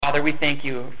Father, we thank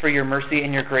you for your mercy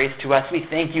and your grace to us. We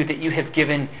thank you that you have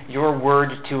given your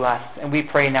word to us. And we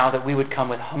pray now that we would come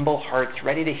with humble hearts,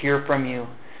 ready to hear from you,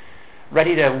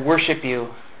 ready to worship you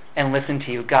and listen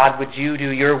to you. God, would you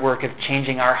do your work of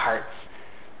changing our hearts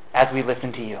as we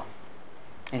listen to you?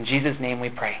 In Jesus' name we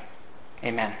pray.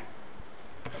 Amen.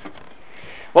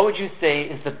 What would you say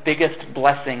is the biggest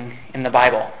blessing in the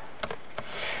Bible?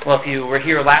 Well, if you were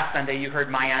here last Sunday, you heard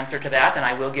my answer to that, and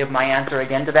I will give my answer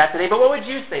again to that today. But what would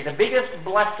you say, the biggest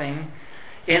blessing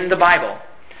in the Bible?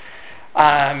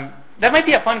 That might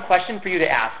be a fun question for you to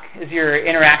ask as you're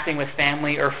interacting with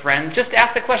family or friends. Just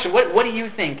ask the question, what do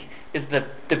you think is the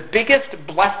biggest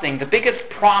blessing, the biggest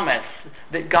promise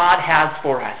that God has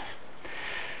for us?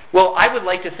 Well, I would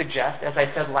like to suggest, as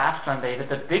I said last Sunday, that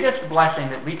the biggest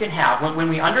blessing that we can have, when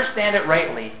we understand it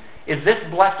rightly, is this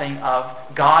blessing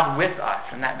of God with us.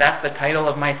 And that's the title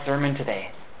of my sermon today.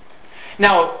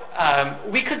 Now,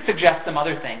 we could suggest some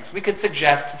other things. We could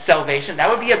suggest salvation. That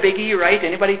would be a biggie, right?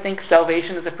 Anybody think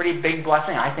salvation is a pretty big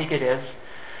blessing? I think it is.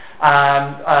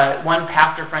 One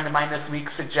pastor friend of mine this week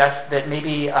suggests that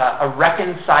maybe a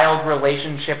reconciled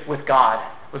relationship with God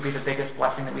would be the biggest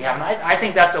blessing that we have. And I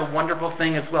think that's a wonderful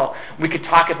thing as well. We could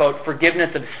talk about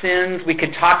forgiveness of sins. We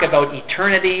could talk about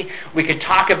eternity. We could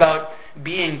talk about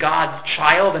being God's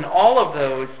child, and all of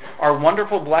those are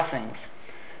wonderful blessings.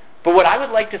 But what I would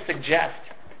like to suggest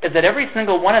is that every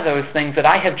single one of those things that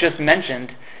I have just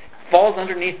mentioned falls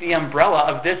underneath the umbrella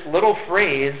of this little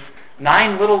phrase,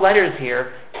 9 little letters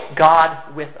here,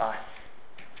 God with us.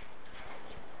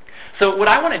 So what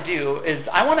I want to do is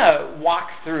I want to walk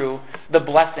through the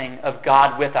blessing of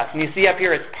God with us. And you see up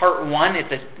here it's part 1.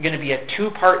 It's going to be a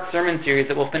 2-part sermon series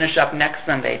that we'll finish up next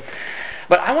Sunday.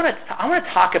 But I want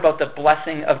to talk about the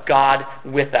blessing of God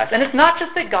with us. And it's not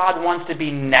just that God wants to be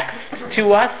next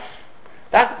to us.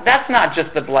 That's not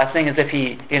just the blessing as if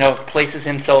He, places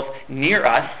Himself near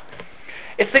us.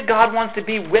 It's that God wants to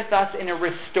be with us in a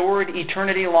restored,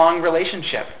 eternity-long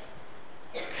relationship.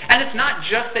 And it's not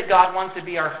just that God wants to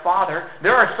be our Father.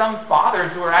 There are some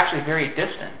fathers who are actually very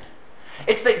distant.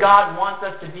 It's that God wants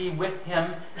us to be with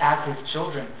Him as His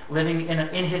children, living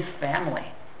in His family.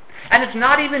 And it's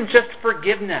not even just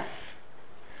forgiveness.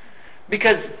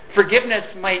 Because forgiveness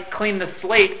might clean the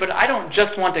slate, but I don't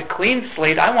just want a clean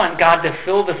slate. I want God to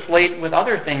fill the slate with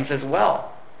other things as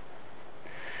well.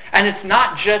 And it's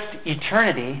not just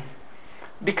eternity,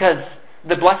 because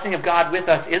the blessing of God with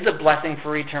us is a blessing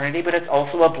for eternity, but it's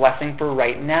also a blessing for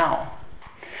right now.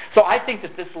 So I think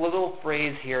that this little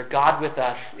phrase here, God with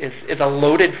us, is a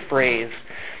loaded phrase.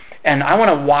 And I want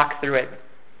to walk through it.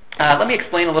 Let me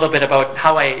explain a little bit about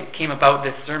how I came about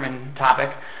this sermon topic.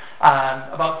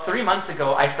 About 3 months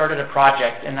ago, I started a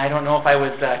project, and I don't know if I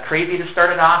was crazy to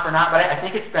start it off or not, but I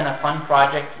think it's been a fun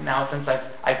project now since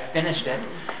I've finished it.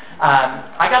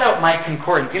 I got out my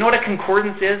concordance. You know what a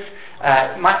concordance is?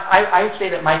 I would say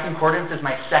that my concordance is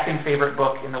my second favorite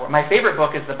book in the world. My favorite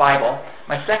book is the Bible.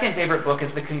 My second favorite book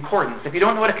is the concordance. If you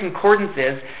don't know what a concordance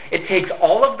is, it takes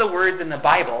all of the words in the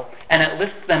Bible and it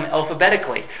lists them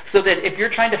alphabetically. So that if you're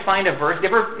trying to find a verse, you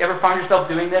ever found yourself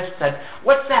doing this? Said,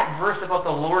 what's that verse about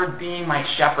the Lord being my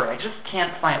shepherd? I just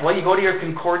can't find it. Well, you go to your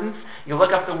concordance, you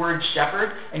look up the word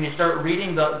shepherd, and you start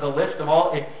reading the list of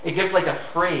all. It gives like a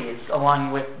phrase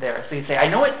along with there. So you say, I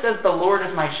know it says the Lord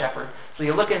is my shepherd. So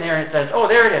you look in there and it says, oh,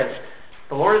 there it is.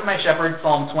 The Lord is my shepherd,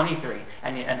 Psalm 23.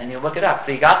 And then you look it up.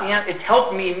 So you got the answer. It's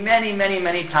helped me many, many,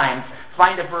 many times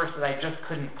find a verse that I just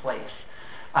couldn't place.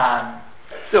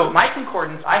 So my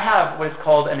concordance, I have what is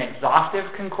called an exhaustive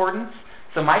concordance.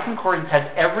 So my concordance has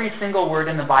every single word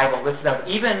in the Bible listed out,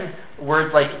 even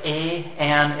words like a,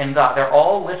 and the. They're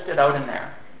all listed out in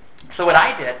there. So what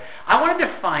I did, I wanted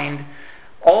to find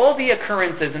all the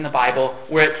occurrences in the Bible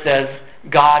where it says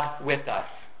God with us.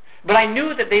 But I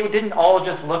knew that they didn't all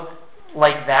just look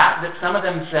like that some of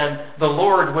them said, the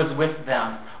Lord was with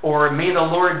them, or may the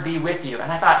Lord be with you.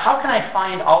 And I thought, how can I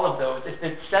find all of those if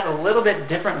it's said a little bit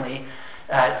differently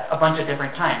a bunch of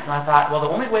different times? And I thought, well, the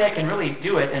only way I can really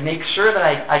do it and make sure that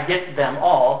I get them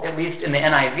all, at least in the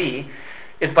NIV,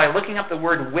 is by looking up the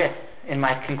word with in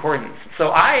my concordance.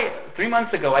 So 3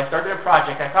 months ago, I started a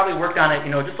project. I probably worked on it,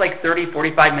 just like 30,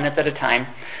 45 minutes at a time.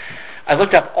 I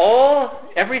looked up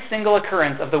every single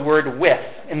occurrence of the word with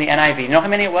in the NIV. You know how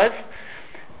many it was?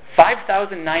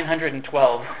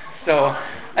 5,912. So,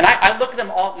 and I looked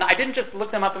them all. I didn't just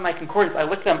look them up in my concordance.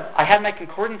 I had my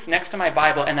concordance next to my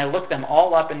Bible, and I looked them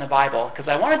all up in the Bible because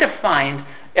I wanted to find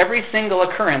every single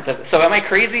occurrence of it. So, am I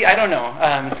crazy? I don't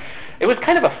know. It was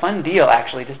kind of a fun deal,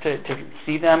 actually, just to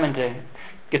see them and to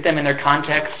get them in their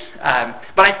context.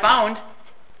 But I found.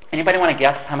 Anybody want to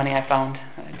guess how many I found?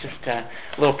 Just a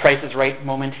little Price is Right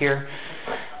moment here.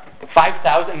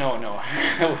 5,000? No.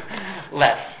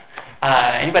 Less.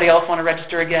 Anybody else want to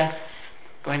register a guess?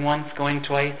 Going once, going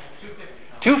twice?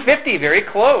 250, very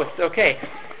close. Okay.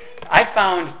 I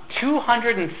found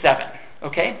 207.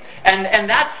 Okay? And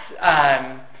that's,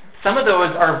 some of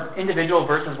those are individual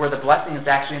verses where the blessing is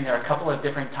actually in there a couple of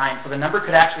different times. So the number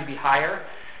could actually be higher.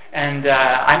 And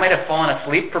I might have fallen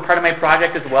asleep for part of my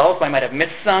project as well, so I might have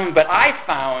missed some. But I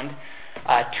found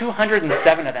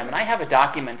 207 of them, and I have a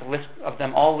document, a list of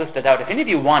them all listed out. If any of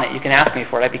you want it, you can ask me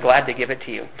for it. I'd be glad to give it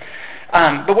to you.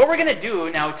 But what we're going to do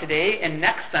now today and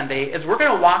next Sunday is we're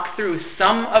going to walk through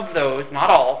some of those, not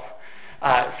all,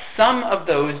 some of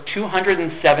those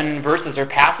 207 verses or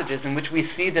passages in which we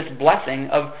see this blessing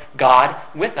of God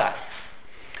with us.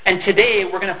 And today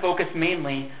we're going to focus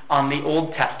mainly on the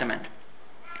Old Testament.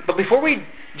 But before we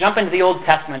jump into the Old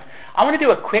Testament, I want to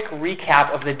do a quick recap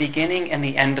of the beginning and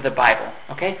the end of the Bible.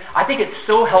 Okay? I think it's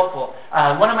so helpful.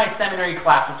 One of my seminary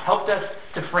classes helped us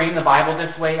to frame the Bible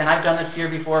this way, and I've done this here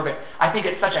before, but I think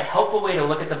it's such a helpful way to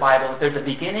look at the Bible that there's a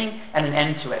beginning and an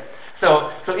end to it.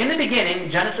 So in the beginning,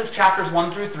 Genesis chapters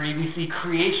 1 through 3, we see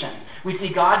creation. We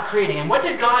see God creating. And what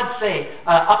did God say?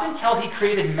 Up until He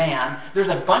created man, there's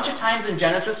a bunch of times in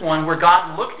Genesis 1 where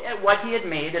God looked at what He had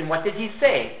made, and what did He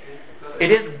say?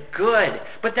 It is good.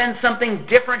 But then something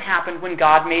different happened when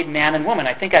God made man and woman.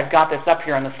 I think I've got this up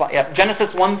here on the slide. Yep. Genesis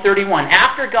 1:31.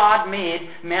 After God made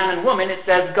man and woman, it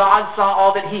says God saw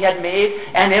all that He had made,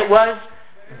 and it was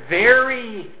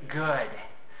very good.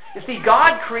 You see,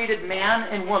 God created man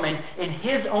and woman in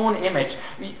His own image.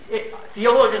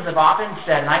 Theologians have often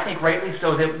said, and I think rightly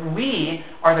so, that we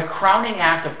are the crowning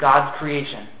act of God's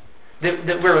creation.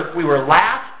 That we were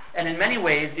last, and in many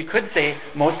ways, you could say,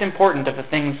 most important of the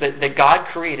things that God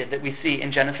created that we see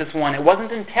in Genesis 1. It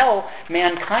wasn't until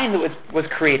mankind was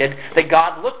created that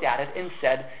God looked at it and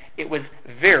said it was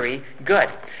very good.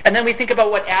 And then we think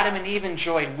about what Adam and Eve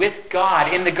enjoyed with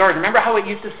God in the garden. Remember how it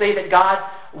used to say that God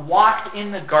walked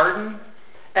in the garden?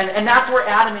 And that's where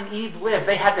Adam and Eve lived.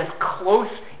 They had this close,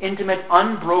 intimate,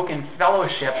 unbroken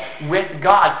fellowship with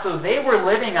God. So they were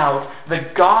living out the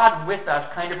God with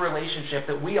us kind of relationship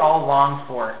that we all long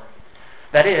for.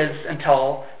 That is,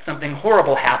 until something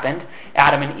horrible happened.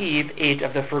 Adam and Eve ate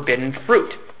of the forbidden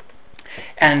fruit.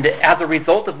 And as a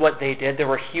result of what they did, there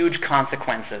were huge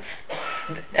consequences.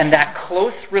 And that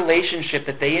close relationship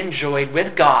that they enjoyed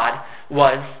with God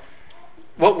was,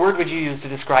 what word would you use to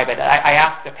describe it? I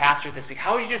asked the pastor this week,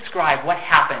 how would you describe what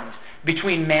happened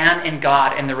between man and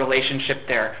God and the relationship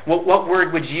there? What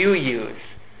word would you use?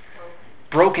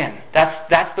 Broken.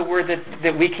 That's the word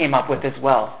that we came up with as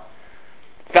well.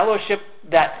 Fellowship,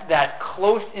 that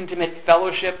close, intimate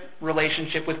fellowship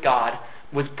relationship with God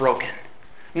was broken.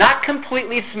 Not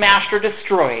completely smashed or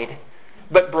destroyed,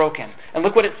 but broken. And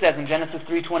look what it says in Genesis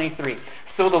 3:23.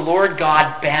 So the Lord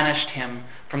God banished him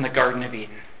from the Garden of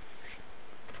Eden.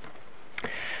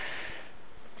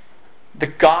 The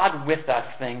God with us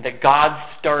thing that God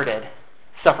started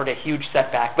suffered a huge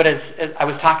setback. But as I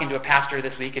was talking to a pastor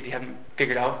this week, if you haven't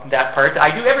figured out that part, I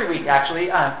do every week actually.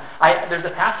 There's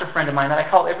a pastor friend of mine that I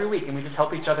call every week, and we just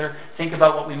help each other think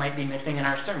about what we might be missing in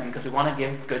our sermon because we want to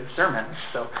give good sermons.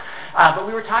 But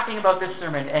we were talking about this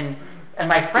sermon, and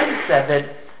my friend said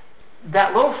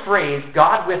that little phrase,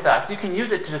 God with us, you can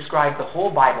use it to describe the whole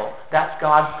Bible. That's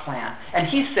God's plan. And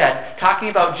he said, talking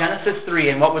about Genesis 3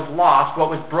 and what was lost,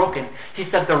 what was broken, he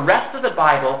said the rest of the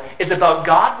Bible is about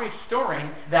God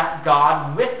restoring that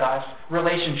God with us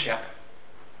relationship.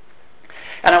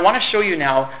 And I want to show you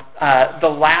now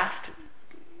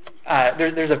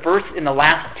there's a verse in the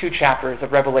last 2 chapters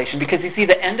of Revelation, because you see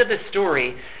the end of the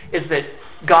story is that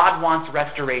God wants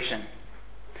restoration.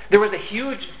 There was a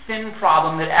huge sin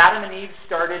problem that Adam and Eve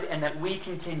started and that we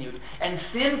continued. And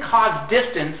sin caused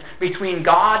distance between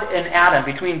God and Adam,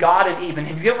 between God and Eve. And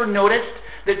have you ever noticed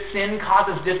that sin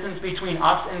causes distance between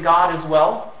us and God as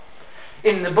well?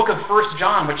 In the book of 1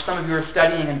 John, which some of you are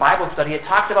studying in Bible study, it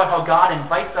talks about how God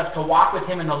invites us to walk with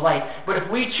Him in the light. But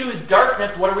if we choose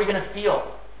darkness, what are we going to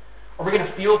feel? Are we going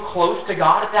to feel close to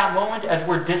God at that moment as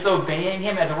we're disobeying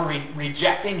Him, as we're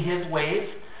rejecting His ways?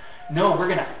 No, we're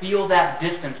going to feel that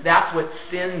distance. That's what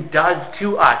sin does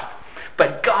to us.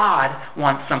 But God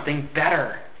wants something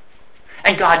better.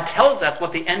 And God tells us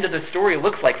what the end of the story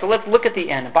looks like. So let's look at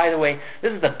the end. By the way,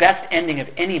 this is the best ending of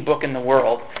any book in the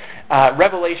world.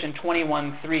 Revelation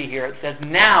 21:3 here, it says,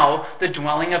 now the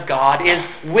dwelling of God is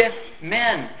with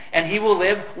men, and He will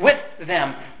live with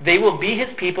them. They will be His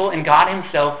people, and God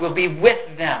Himself will be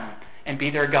with them and be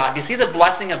their God. You see the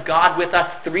blessing of God with us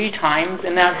 3 times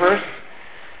in that verse?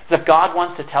 That God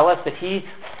wants to tell us that He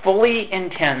fully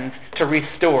intends to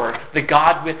restore the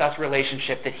God with us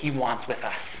relationship that He wants with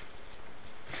us.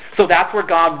 So that's where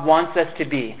God wants us to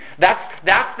be.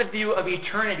 That's the view of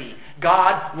eternity.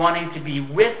 God wanting to be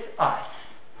with us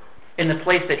in the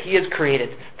place that He has created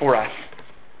for us.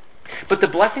 But the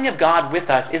blessing of God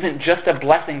with us isn't just a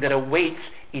blessing that awaits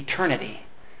eternity.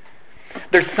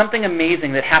 There's something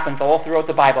amazing that happens all throughout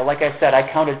the Bible. Like I said,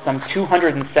 I counted some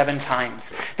 207 times.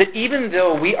 That even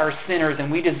though we are sinners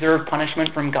and we deserve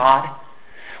punishment from God,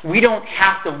 we don't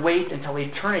have to wait until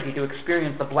eternity to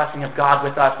experience the blessing of God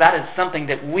with us. That is something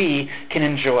that we can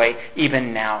enjoy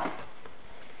even now.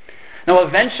 Now,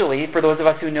 eventually, for those of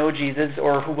us who know Jesus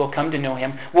or who will come to know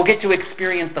Him, we'll get to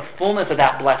experience the fullness of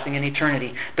that blessing in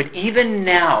eternity. But even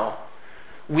now,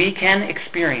 we can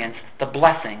experience the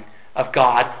blessing of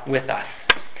God with us.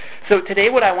 So today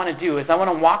what I want to do is I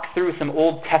want to walk through some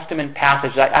Old Testament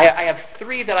passages. I have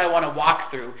three that I want to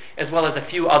walk through, as well as a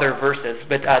few other verses.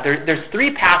 But there's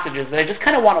three passages that I just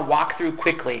kind of want to walk through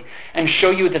quickly and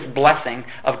show you this blessing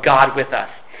of God with us.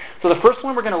 So the first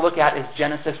one we're going to look at is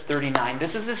Genesis 39. This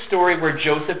is a story where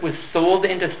Joseph was sold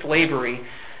into slavery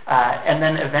and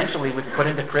then eventually was put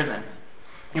into prison.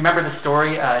 You remember the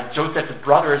story? Joseph's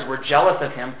brothers were jealous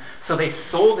of him, so they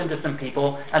sold him to some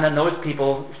people, and then those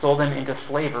people sold him into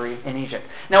slavery in Egypt.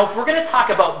 Now, if we're going to talk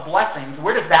about blessings,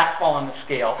 where does that fall on the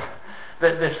scale?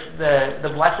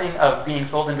 The blessing of being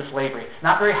sold into slavery.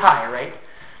 Not very high, right?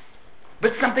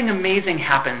 But something amazing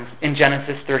happens in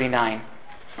Genesis 39.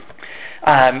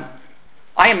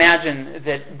 I imagine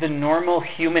that the normal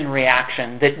human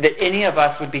reaction that any of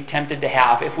us would be tempted to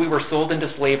have if we were sold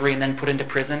into slavery and then put into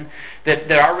prison,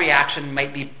 that our reaction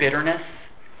might be bitterness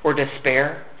or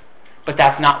despair. But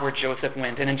that's not where Joseph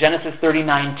went. And in Genesis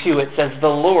 39:2, it says, "The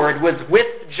Lord was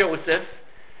with Joseph,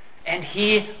 and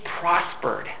he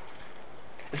prospered."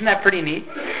 Isn't that pretty neat?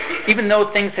 Even though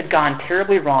things had gone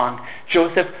terribly wrong,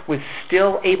 Joseph was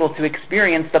still able to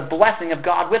experience the blessing of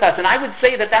God with us. And I would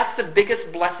say that that's the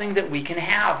biggest blessing that we can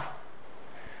have.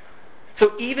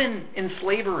 So even in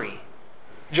slavery,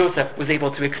 Joseph was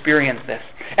able to experience this.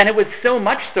 And it was so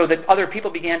much so that other people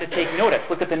began to take notice.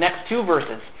 Look at the next two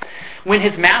verses. When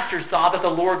his masters saw that the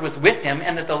Lord was with him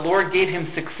and that the Lord gave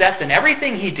him success in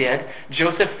everything he did,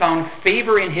 Joseph found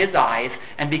favor in his eyes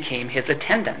and became his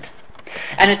attendant.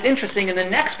 And it's interesting, in the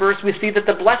next verse we see that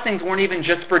the blessings weren't even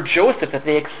just for Joseph, that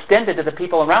they extended to the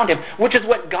people around him, which is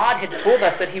what God had told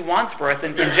us that He wants for us.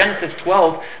 In Genesis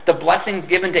 12, the blessings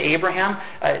given to Abraham,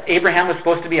 Abraham was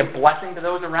supposed to be a blessing to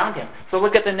those around him. So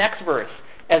look at the next verse.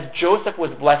 As Joseph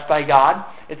was blessed by God,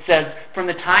 it says, "From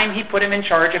the time He put him in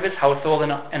charge of his household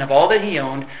and of all that he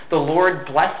owned, the Lord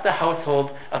blessed the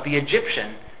household of the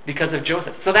Egyptian because of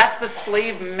Joseph." So that's the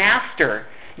slave master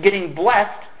getting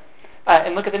blessed.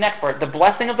 And look at the next part. "The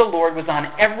blessing of the Lord was on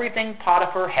everything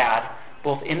Potiphar had,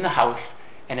 both in the house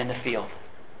and in the field."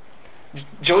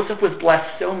 Joseph was blessed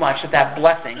so much that that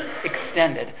blessing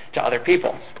extended to other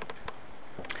people.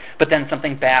 But then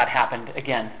something bad happened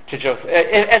again to Joseph.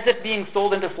 As if being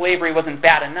sold into slavery wasn't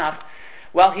bad enough,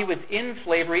 while he was in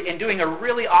slavery and doing a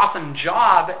really awesome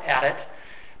job at it,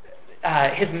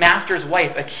 his master's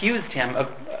wife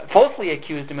falsely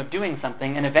accused him of doing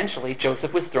something, and eventually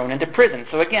Joseph was thrown into prison.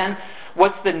 So again,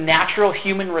 what's the natural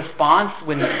human response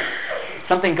when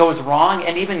something goes wrong,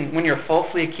 and even when you're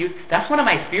falsely accused? That's one of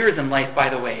my fears in life, by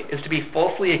the way, is to be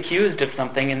falsely accused of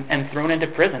something and thrown into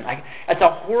prison. It's a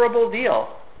horrible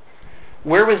deal.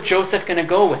 Where was Joseph going to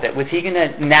go with it? Was he going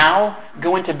to now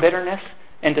go into bitterness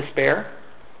and despair?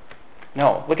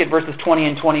 No. Look at verses 20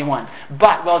 and 21.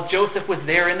 "But while Joseph was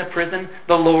there in the prison,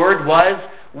 the Lord was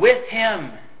with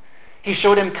him. He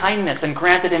showed him kindness and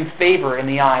granted him favor in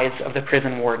the eyes of the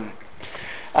prison warden."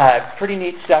 Pretty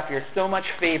neat stuff here. So much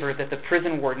favor that the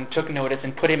prison warden took notice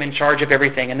and put him in charge of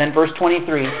everything. And then verse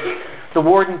 23, "The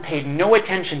warden paid no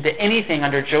attention to anything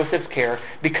under Joseph's care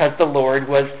because the Lord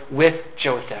was with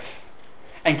Joseph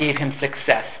and gave him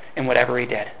success in whatever he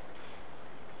did."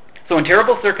 So in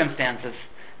terrible circumstances,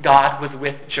 God was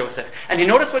with Joseph. And you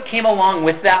notice what came along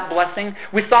with that blessing?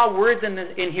 We saw words in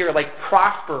here like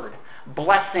prospered,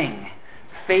 blessing,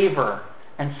 favor,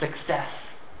 and success.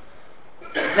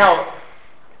 Now,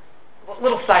 a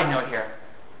little side note here.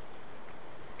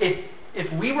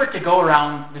 If we were to go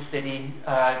around the city,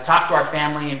 talk to our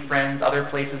family and friends, other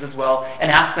places as well,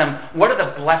 and ask them, what are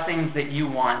the blessings that you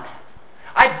want?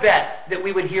 I bet that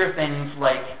we would hear things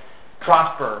like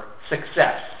prosper,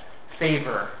 success,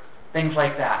 favor, things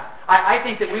like that. I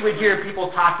think that we would hear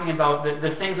people talking about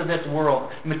the things of this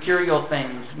world, material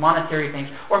things, monetary things,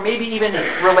 or maybe even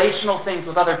relational things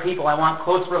with other people. I want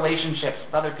close relationships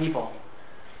with other people.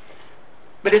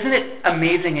 But isn't it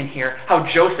amazing in here how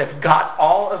Joseph got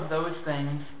all of those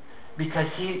things because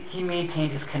he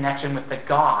maintained his connection with the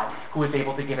God who was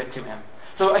able to give it to him.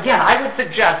 So again, I would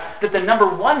suggest that the number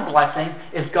one blessing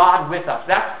is God with us.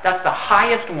 That's the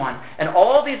highest one. And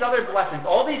all these other blessings,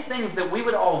 all these things that we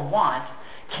would all want,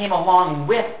 came along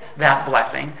with that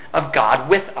blessing of God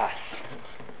with us.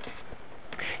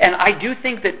 And I do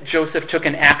think that Joseph took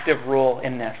an active role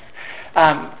in this.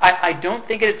 I don't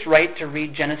think it's right to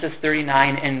read Genesis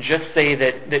 39 and just say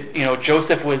that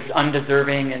Joseph was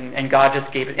undeserving and God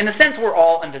just gave it. In a sense, we're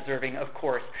all undeserving, of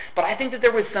course. But I think that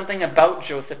there was something about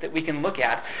Joseph that we can look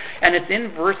at. And it's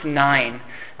in verse 9.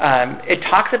 It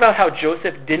talks about how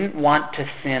Joseph didn't want to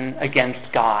sin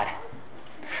against God.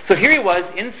 So here he was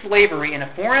in slavery in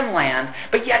a foreign land,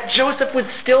 but yet Joseph was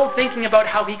still thinking about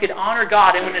how he could honor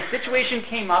God. And when a situation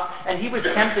came up and he was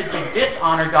tempted to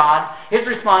dishonor God, his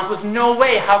response was, no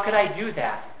way, how could I do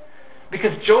that?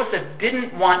 Because Joseph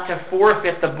didn't want to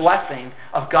forfeit the blessing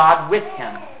of God with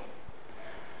him.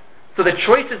 So the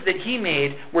choices that he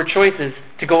made were choices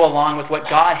to go along with what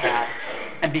God had.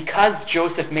 And because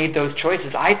Joseph made those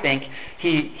choices, I think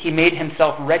he made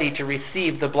himself ready to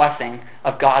receive the blessing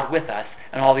of God with us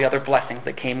and all the other blessings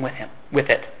that came with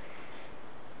it.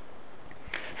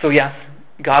 So yes,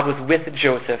 God was with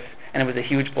Joseph, and it was a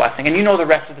huge blessing. And you know the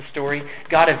rest of the story.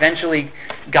 God eventually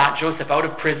got Joseph out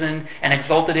of prison and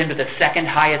exalted him to the second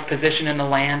highest position in the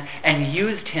land and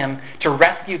used him to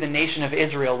rescue the nation of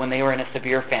Israel when they were in a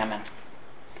severe famine.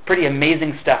 Pretty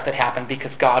amazing stuff that happened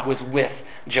because God was with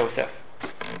Joseph.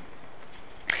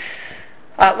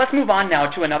 Let's move on now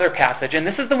to another passage, and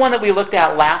this is the one that we looked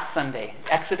at last Sunday,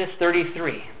 Exodus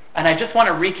 33. And I just want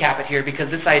to recap it here because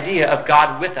this idea of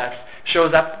God with us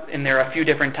shows up in there a few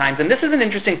different times. And this is an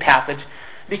interesting passage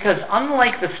because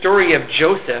unlike the story of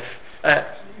Joseph,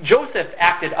 Joseph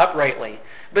acted uprightly.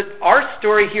 But our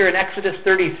story here in Exodus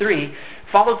 33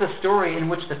 follows a story in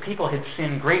which the people had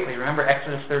sinned greatly. Remember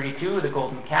Exodus 32, the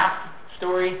golden calf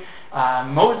story?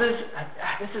 Moses,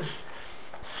 this is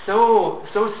so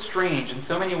strange in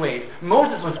so many ways.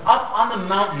 Moses was up on the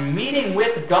mountain meeting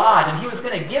with God, and he was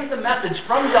going to give the message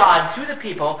from God to the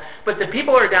people, but the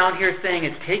people are down here saying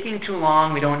it's taking too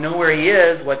long, we don't know where he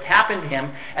is, what's happened to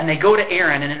him, and they go to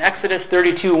Aaron, and in Exodus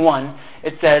 32:1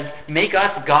 it says, make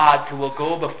us gods who will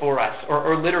go before us,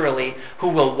 or literally, who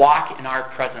will walk in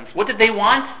our presence. What did they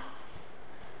want?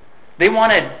 They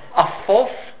wanted a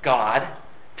false God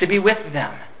to be with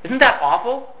them. Isn't that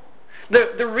awful?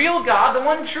 The real God, the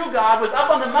one true God, was up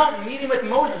on the mountain meeting with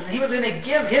Moses, and he was going to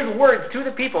give his words to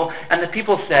the people, and the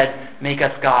people said, make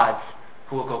us gods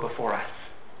who will go before us.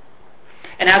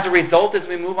 And as a result, as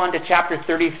we move on to chapter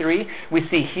 33, we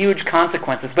see huge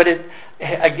consequences. But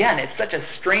again, it's such a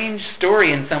strange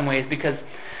story in some ways, because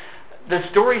the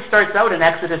story starts out in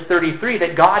Exodus 33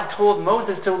 that God told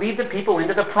Moses to lead the people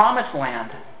into the promised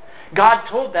land. God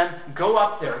told them, go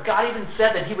up there. God even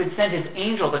said that he would send his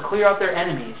angel to clear out their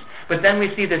enemies. But then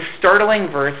we see this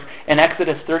startling verse in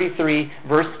Exodus 33,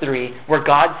 verse 3, where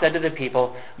God said to the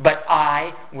people, but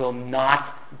I will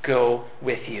not go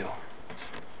with you.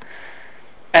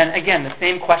 And again, the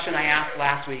same question I asked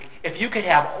last week. If you could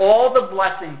have all the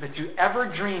blessings that you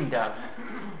ever dreamed of,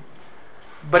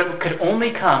 but it could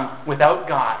only come without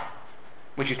God,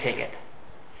 would you take it?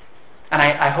 And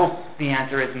I hope the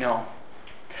answer is no.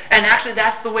 And actually,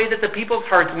 that's the way that the people's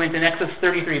hearts went in Exodus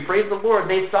 33. Praise the Lord,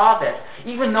 they saw this.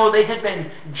 Even though they had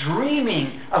been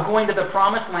dreaming of going to the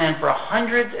promised land for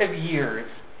hundreds of years,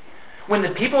 when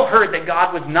the people heard that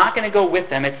God was not going to go with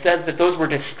them, it says that those were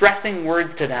distressing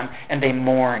words to them, and they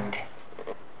mourned.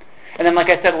 And then,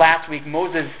 like I said last week,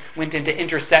 Moses went into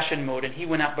intercession mode, and he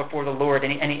went up before the Lord,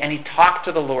 and he talked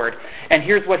to the Lord. And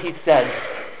here's what he said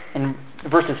in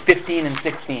verses 15 and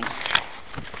 16.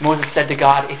 Moses said to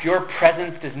God, if your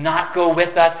presence does not go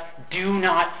with us, do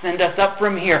not send us up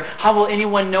from here. How will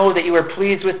anyone know that you are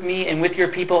pleased with me and with your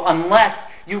people unless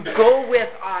you go with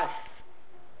us?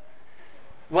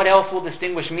 What else will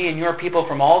distinguish me and your people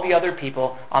from all the other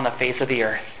people on the face of the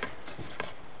earth?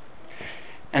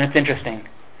 And it's interesting.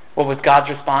 What was God's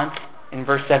response in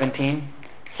verse 17? He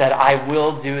said, I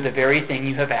will do the very thing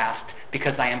you have asked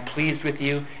because I am pleased with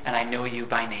you and I know you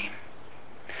by name.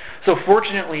 So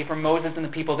fortunately for Moses and the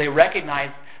people, they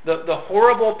recognized the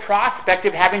horrible prospect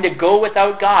of having to go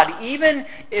without God, even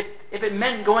if it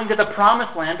meant going to the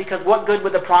promised land, because what good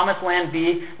would the promised land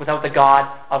be without the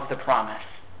God of the promise?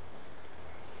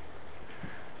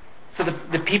 So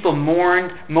the people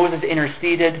mourned, Moses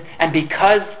interceded, and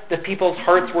because the people's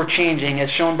hearts were changing, as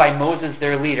shown by Moses,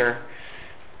 their leader,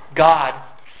 God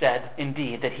said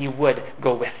indeed that he would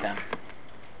go with them.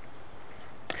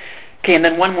 Okay, and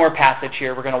then one more passage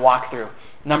here we're going to walk through.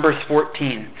 Numbers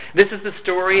 14. This is the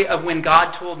story of when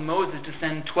God told Moses to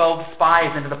send 12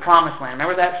 spies into the promised land.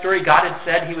 Remember that story? God had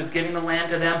said he was giving the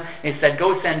land to them. He said,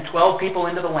 go send 12 people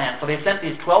into the land. So they sent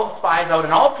these 12 spies out,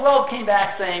 and all 12 came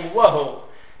back saying, whoa,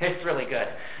 it's really good.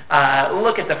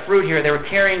 Look at the fruit here. They were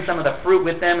carrying some of the fruit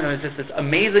with them, and it was just this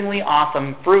amazingly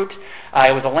awesome fruit.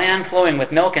 It was a land flowing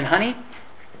with milk and honey.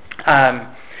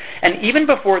 And even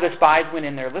before the spies went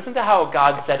in there, listen to how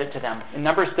God said it to them. In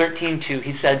Numbers 13:2,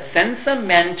 he said, send some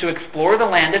men to explore the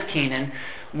land of Canaan,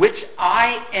 which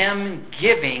I am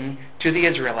giving to the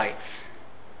Israelites.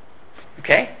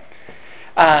 Okay?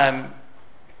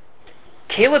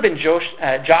 Caleb and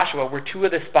Joshua were two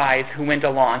of the spies who went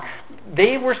along.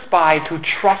 They were spies who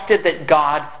trusted that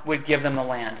God would give them the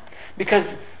land. Because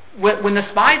when the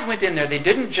spies went in there, they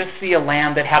didn't just see a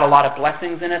land that had a lot of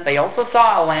blessings in it. They also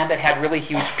saw a land that had really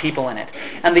huge people in it.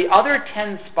 And the other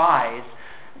 10 spies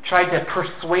tried to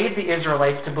persuade the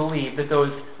Israelites to believe that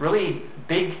those really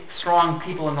big, strong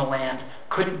people in the land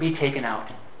couldn't be taken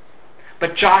out.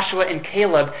 But Joshua and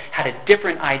Caleb had a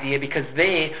different idea because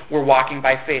they were walking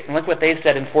by faith. And look what they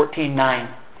said in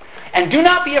 14:9. And do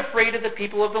not be afraid of the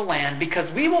people of the land,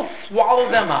 because we will swallow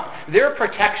them up. Their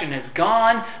protection is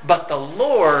gone, but the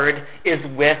Lord is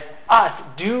with us.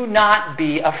 Do not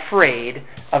be afraid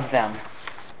of them.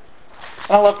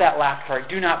 I love that last part.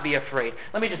 Do not be afraid.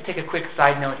 Let me just take a quick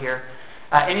side note here.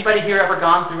 Anybody here ever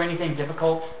gone through anything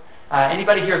difficult?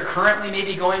 Anybody here currently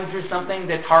maybe going through something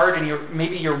that's hard and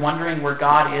maybe you're wondering where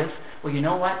God is? Well, you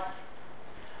know what?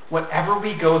 Whatever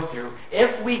we go through,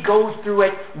 if we go through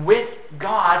it with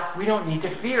God, we don't need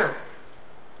to fear.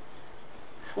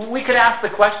 We could ask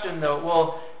the question, though,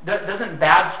 well, doesn't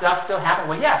bad stuff still happen?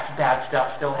 Well, yes, bad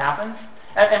stuff still happens.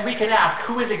 And we could ask,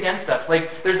 who is against us?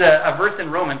 Like, there's a verse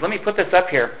in Romans. Let me put this up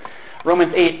here.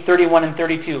 Romans 8:31 and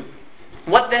 32.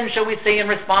 What then shall we say in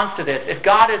response to this? If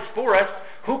God is for us,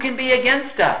 who can be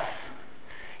against us?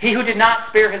 He who did not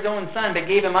spare his own son, but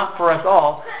gave him up for us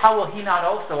all, how will he not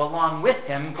also, along with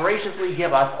him, graciously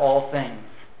give us all things?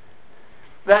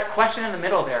 That question in the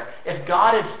middle there, if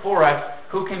God is for us,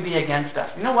 who can be against us?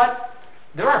 You know what?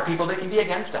 There are people that can be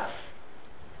against us.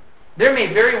 There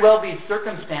may very well be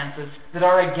circumstances that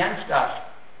are against us.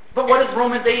 But what does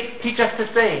Romans 8 teach us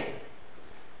to say?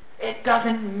 It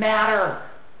doesn't matter.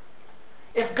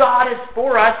 If God is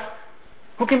for us,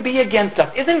 who can be against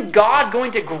us? Isn't God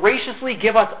going to graciously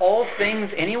give us all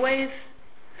things anyways?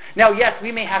 Now, yes,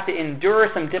 we may have to endure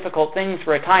some difficult things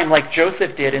for a time like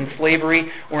Joseph did in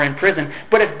slavery or in prison.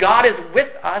 But if God is with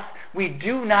us, we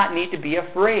do not need to be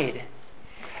afraid.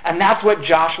 And that's what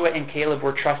Joshua and Caleb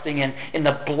were trusting in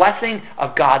the blessing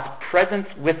of God's presence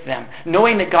with them.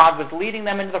 Knowing that God was leading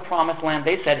them into the promised land,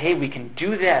 they said, hey, we can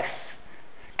do this.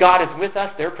 God is with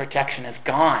us, their protection is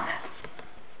gone.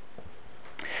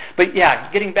 But yeah,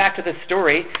 getting back to this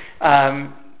story,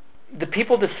 the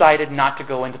people decided not to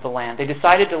go into the land. They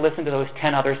decided to listen to those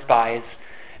 10 other spies,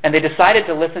 and they decided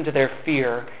to listen to their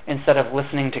fear instead of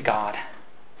listening to God.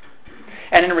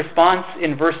 And in response,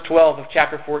 in verse 12 of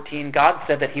chapter 14, God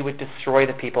said that he would destroy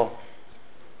the people.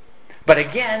 But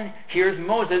again, here's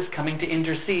Moses coming to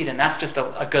intercede, and that's just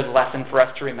a good lesson for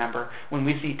us to remember. When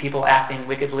we see people acting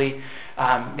wickedly,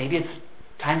 maybe it's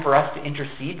time for us to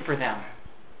intercede for them.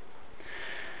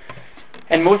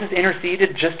 And Moses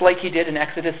interceded just like he did in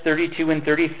Exodus 32 and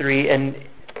 33. And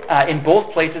in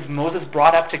both places, Moses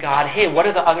brought up to God, hey, what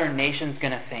are the other nations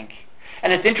going to think?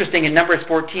 And it's interesting, in Numbers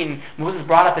 14, Moses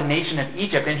brought up the nation of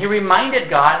Egypt. And he reminded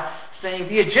God, saying,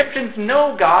 the Egyptians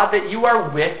know, God, that you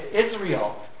are with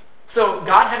Israel. So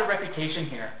God had a reputation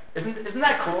here. Isn't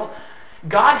that cool?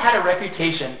 God had a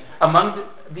reputation among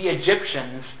the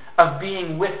Egyptians of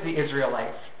being with the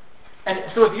Israelites. And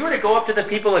so if you were to go up to the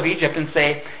people of Egypt and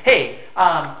say, hey,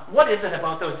 what is it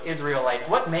about those Israelites?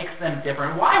 What makes them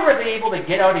different? Why were they able to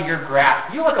get out of your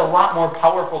grasp? You look a lot more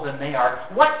powerful than they are.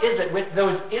 What is it with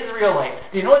those Israelites?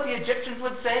 Do you know what the Egyptians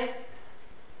would say?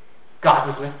 God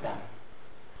was with them.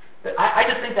 I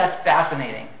just think that's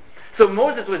fascinating. So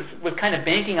Moses was kind of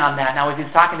banking on that now as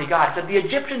he's talking to God. He said, the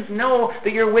Egyptians know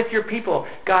that you're with your people.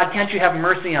 God, can't you have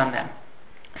mercy on them?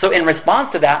 So in response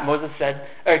to that,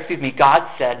 God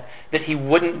said that he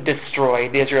wouldn't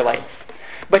destroy the Israelites.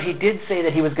 But he did say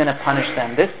that he was going to punish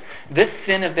them. This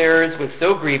sin of theirs was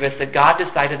so grievous that God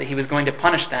decided that he was going to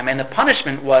punish them. And the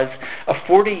punishment was a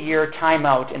 40-year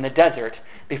timeout in the desert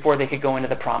before they could go into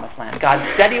the promised land.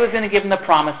 God said he was going to give them the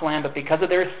promised land, but because of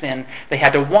their sin, they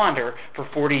had to wander for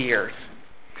 40 years.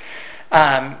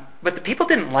 But the people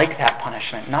didn't like that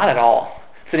punishment, not at all.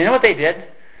 So you know what they did?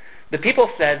 The people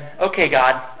said, okay,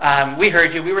 God, we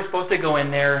heard you. We were supposed to go in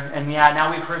there, and yeah,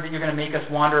 now we've heard that you're going to make us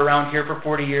wander around here for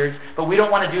 40 years, but we don't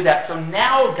want to do that. So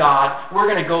now, God, we're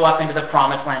going to go up into the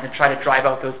promised land and try to drive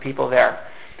out those people there.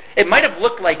 It might have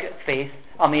looked like faith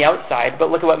on the outside, but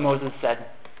look at what Moses said.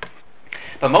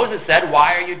 But Moses said,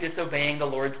 why are you disobeying the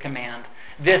Lord's command?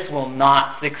 This will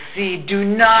not succeed. Do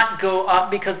not go up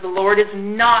because the Lord is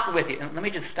not with you. And let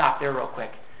me just stop there real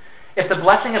quick. If the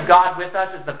blessing of God with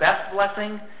us is the best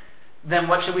blessing, then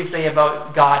what should we say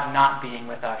about God not being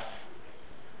with us?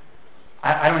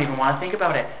 I don't even want to think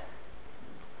about it.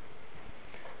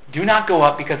 Do not go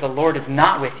up because the Lord is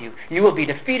not with you. You will be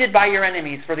defeated by your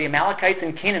enemies, for the Amalekites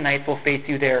and Canaanites will face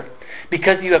you there.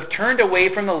 Because you have turned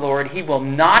away from the Lord, He will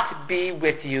not be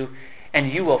with you,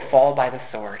 and you will fall by the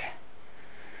sword.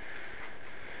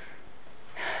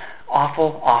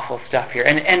 Awful, awful stuff here.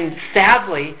 And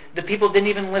sadly, the people didn't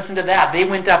even listen to that. They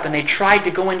went up and they tried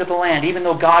to go into the land, even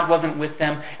though God wasn't with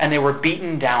them, and they were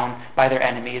beaten down by their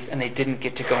enemies, and they didn't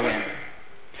get to go in.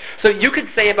 So you could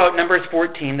say about Numbers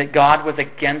 14 that God was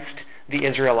against the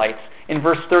Israelites. In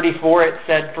verse 34 it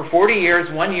said, for 40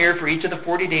 years, 1 year for each of the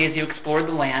 40 days you explored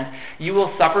the land, you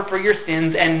will suffer for your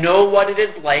sins and know what it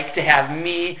is like to have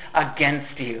me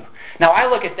against you. Now I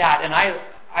look at that and I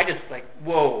just like,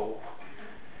 whoa.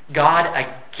 God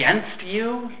against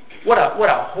you? What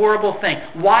a horrible thing.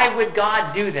 Why would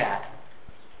God do that?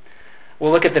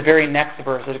 We'll look at the very next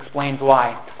verse that explains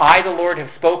why. I, the Lord, have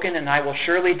spoken, and I will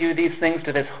surely do these things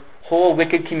to this whole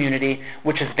wicked community,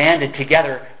 which has banded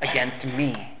together against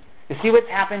me. You see what's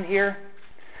happened here?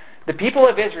 The people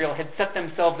of Israel had set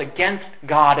themselves against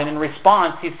God, and in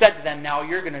response, He said to them, now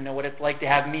you're going to know what it's like to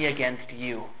have me against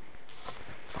you.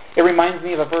 It reminds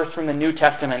me of a verse from the New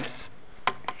Testament.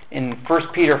 In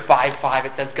 1 Peter 5:5,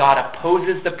 it says, God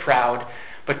opposes the proud,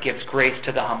 but gives grace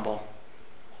to the humble.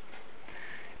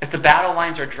 If the battle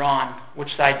lines are drawn, which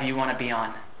side do you want to be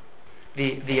on?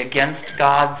 The against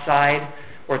God side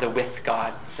or the with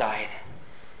God side?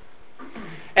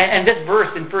 And this verse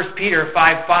in 1 Peter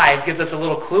 5:5 gives us a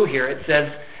little clue here. It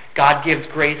says, God gives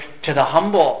grace to the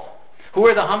humble. Who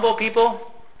are the humble people?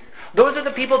 Those are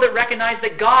the people that recognize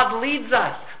that God leads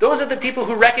us. Those are the people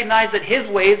who recognize that His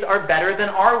ways are better than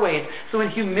our ways. So in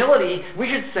humility, we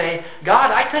should say,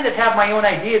 God, I kind of have my own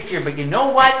ideas here, but you know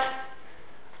what?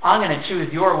 I'm going to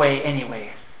choose your way anyways.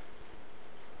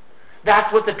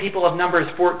 That's what the people of Numbers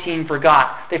 14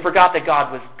 forgot. They forgot that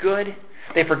God was good.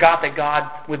 They forgot that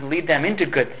God would lead them into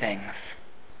good things.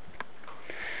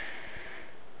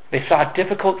 They saw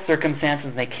difficult circumstances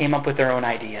and they came up with their own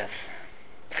ideas.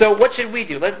 So what should we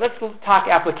do? Let's talk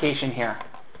application here.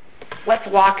 Let's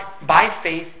walk by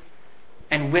faith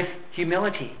and with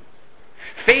humility.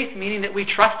 Faith meaning that we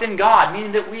trust in God,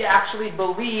 meaning that we actually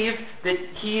believe that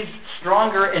He's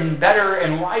stronger and better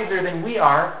and wiser than we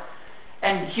are.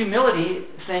 And humility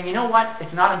saying, you know what?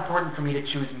 It's not important for me to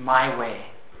choose my way.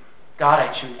 God,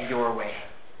 I choose your way.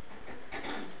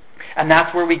 And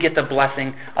that's where we get the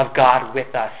blessing of God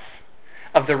with us,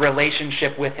 of the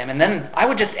relationship with Him. And then I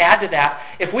would just add to that,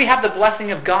 if we have the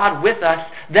blessing of God with us,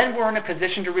 then we're in a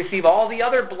position to receive all the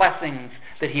other blessings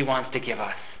that He wants to give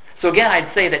us. So again,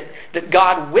 I'd say that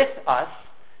God with us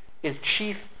is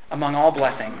chief among all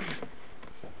blessings.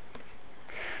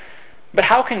 But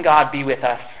how can God be with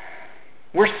us?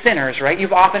 We're sinners, right?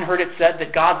 You've often heard it said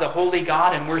that God's a holy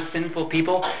God and we're sinful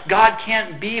people. God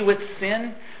can't be with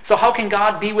sin, so how can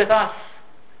God be with us?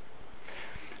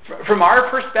 From our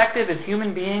perspective as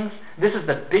human beings, this is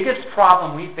the biggest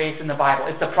problem we face in the Bible.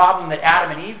 It's the problem that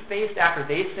Adam and Eve faced after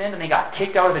they sinned and they got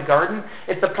kicked out of the garden.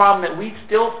 It's the problem that we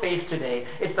still face today.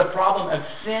 It's the problem of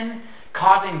sin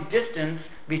causing distance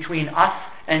between us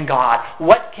and God.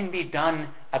 What can be done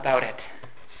about it?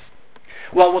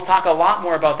 Well, we'll talk a lot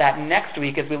more about that next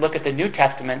week as we look at the New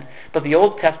Testament, but the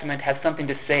Old Testament has something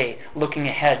to say looking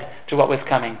ahead to what was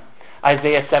coming.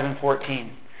 Isaiah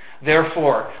 7:14.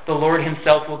 Therefore, the Lord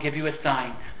Himself will give you a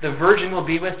sign. The virgin will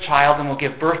be with child and will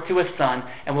give birth to a son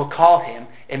and will call him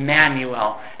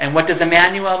Emmanuel. And what does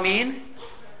Emmanuel mean?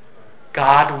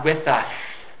 God with us.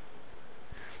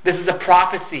 This is a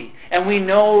prophecy. And we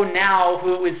know now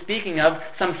who it was speaking of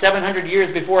some 700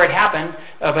 years before it happened,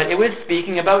 but it was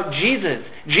speaking about Jesus.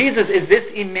 Jesus is this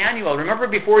Emmanuel. Remember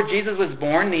before Jesus was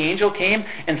born, the angel came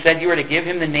and said you were to give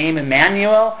Him the name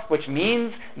Emmanuel, which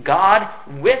means God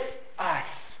with us.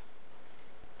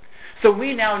 So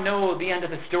we now know the end of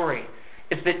the story.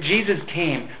 It's that Jesus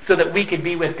came so that we could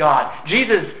be with God.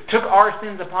 Jesus took our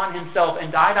sins upon Himself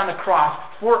and died on the cross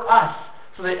for us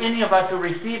so that any of us who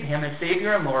receive Him as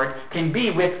Savior and Lord can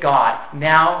be with God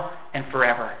now and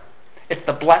forever. It's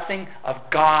the blessing of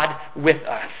God with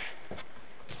us.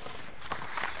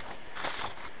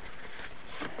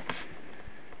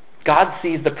 God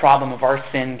sees the problem of our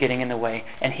sin getting in the way,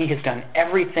 and He has done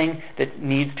everything that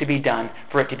needs to be done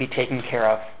for it to be taken care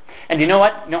of. And you know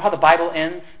what? You know how the Bible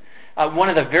ends? One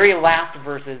of the very last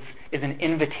verses is an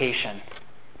invitation.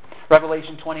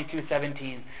 Revelation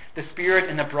 22:17. The Spirit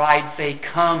and the bride say,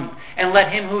 "Come." And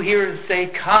let him who hears say,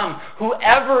 "Come."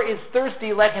 Whoever is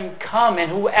thirsty, let him come.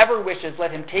 And whoever wishes,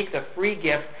 let him take the free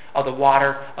gift of the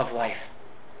water of life.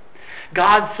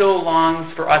 God so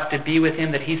longs for us to be with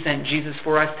Him that He sent Jesus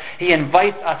for us. He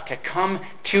invites us to come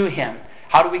to Him.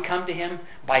 How do we come to Him?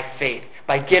 By faith,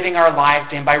 by giving our lives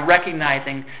to Him, by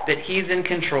recognizing that He's in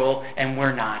control and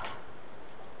we're not.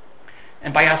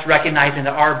 And by us recognizing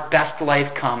that our best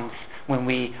life comes when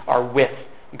we are with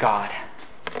God.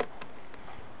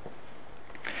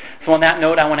 So on that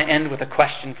note, I want to end with a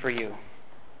question for you.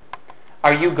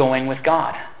 Are you going with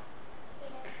God?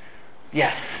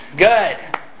 Yes. Good.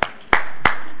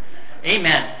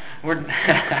 Amen.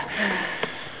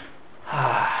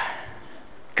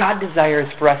 God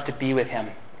desires for us to be with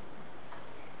Him.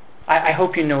 I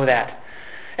hope you know that.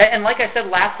 And like I said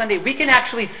last Sunday, we can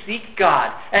actually seek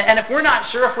God. And if we're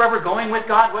not sure if we're ever going with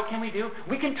God, what can we do?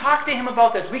 We can talk to Him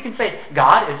about this. We can say,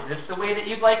 "God, is this the way that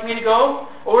you'd like me to go?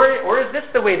 Or is this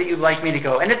the way that you'd like me to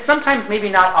go?" And it's sometimes maybe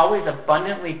not always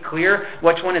abundantly clear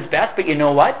which one is best, but you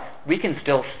know what? We can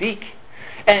still seek.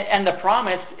 And the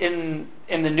promise in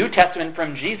the New Testament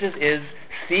from Jesus is,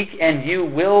 "Seek and you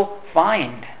will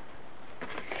find."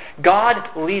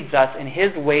 God leads us and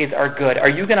His ways are good. Are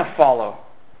you going to follow?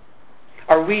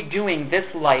 Are we doing this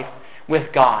life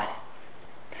with God?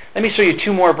 Let me show you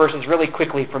two more verses really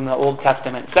quickly from the Old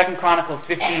Testament. 2 Chronicles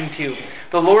 15:2.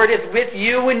 The Lord is with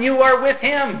you when you are with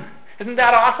Him. Isn't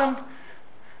that awesome?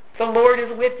 The Lord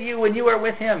is with you when you are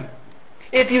with Him.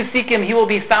 If you seek Him, He will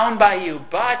be found by you.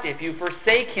 But if you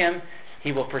forsake Him,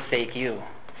 He will forsake you.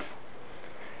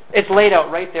 It's laid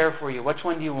out right there for you. Which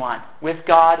one do you want? With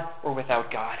God or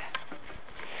without God?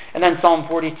 And then Psalm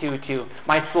 42:2.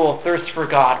 My soul thirsts for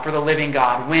God, for the living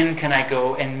God. When can I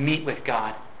go and meet with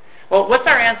God? Well, what's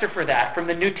our answer for that from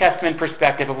the New Testament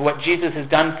perspective of what Jesus has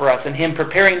done for us and Him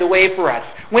preparing the way for us?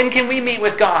 When can we meet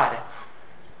with God?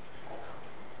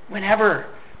 Whenever.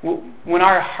 When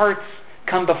our hearts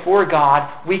come before God,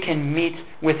 we can meet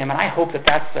with Him. And I hope that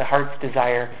that's the heart's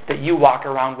desire that you walk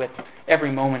around with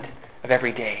every moment of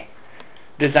every day,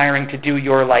 desiring to do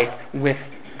your life with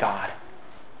God.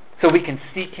 So we can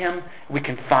seek Him, we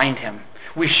can find Him.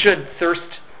 We should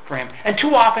thirst for Him. And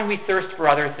too often we thirst for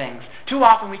other things. Too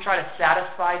often we try to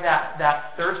satisfy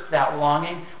that thirst, that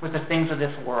longing with the things of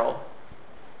this world.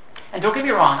 And don't get me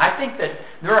wrong, I think that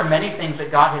there are many things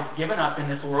that God has given us in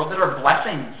this world that are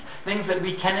blessings, things that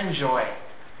we can enjoy.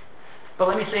 But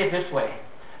let me say it this way.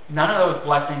 None of those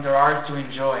blessings are ours to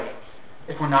enjoy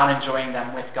if we're not enjoying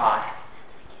them with God.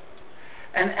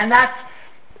 And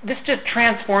this just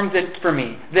transforms it for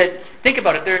me. That, think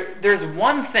about it, there's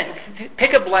one thing,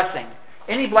 pick a blessing.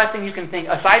 Any blessing you can think,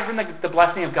 aside from the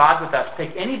blessing of God with us,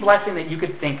 pick any blessing that you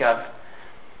could think of.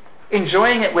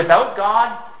 Enjoying it without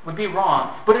God would be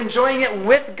wrong. But enjoying it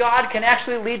with God can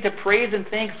actually lead to praise and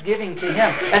thanksgiving to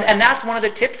Him. And that's one of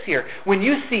the tips here. When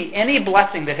you see any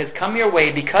blessing that has come your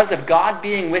way because of God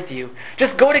being with you,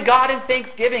 just go to God in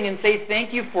thanksgiving and say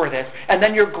thank you for this. And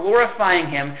then you're glorifying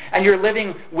Him and you're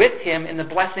living with Him in the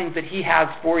blessings that He has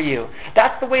for you.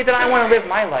 That's the way that I want to live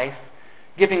my life,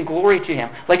 giving glory to Him.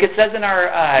 Like it says in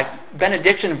our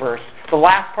benediction verse, the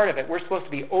last part of it, we're supposed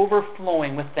to be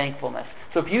overflowing with thankfulness.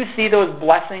 So if you see those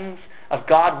blessings of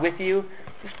God with you,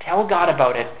 just tell God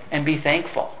about it and be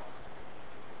thankful.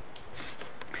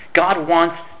 God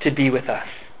wants to be with us.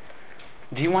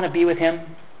 Do you want to be with Him?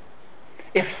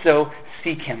 If so,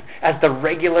 seek Him as the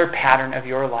regular pattern of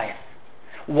your life.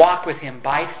 Walk with Him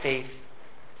by faith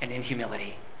and in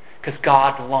humility, because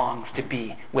God longs to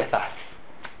be with us.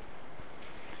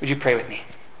 Would you pray with me?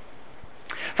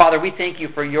 Father, we thank You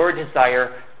for Your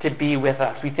desire to be with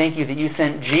us. We thank You that You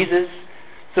sent Jesus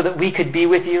so that we could be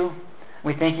with You.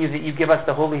 We thank You that You give us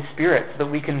the Holy Spirit so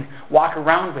that we can walk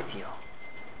around with You.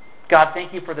 God,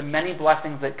 thank You for the many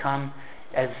blessings that come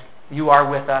as You are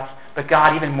with us. But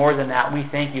God, even more than that, we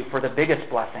thank You for the biggest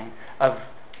blessing of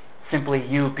simply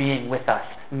You being with us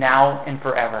now and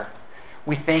forever.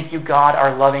 We thank You, God,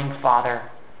 our loving Father.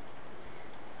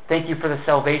 Thank You for the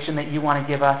salvation that You want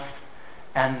to give us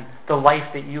and the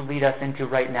life that You lead us into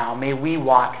right now. May we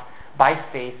walk by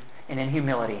faith and in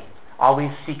humility,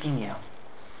 always seeking You,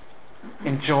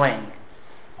 enjoying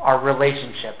our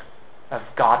relationship of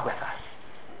God with us.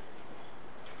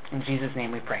 In Jesus'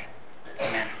 name we pray.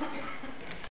 Amen.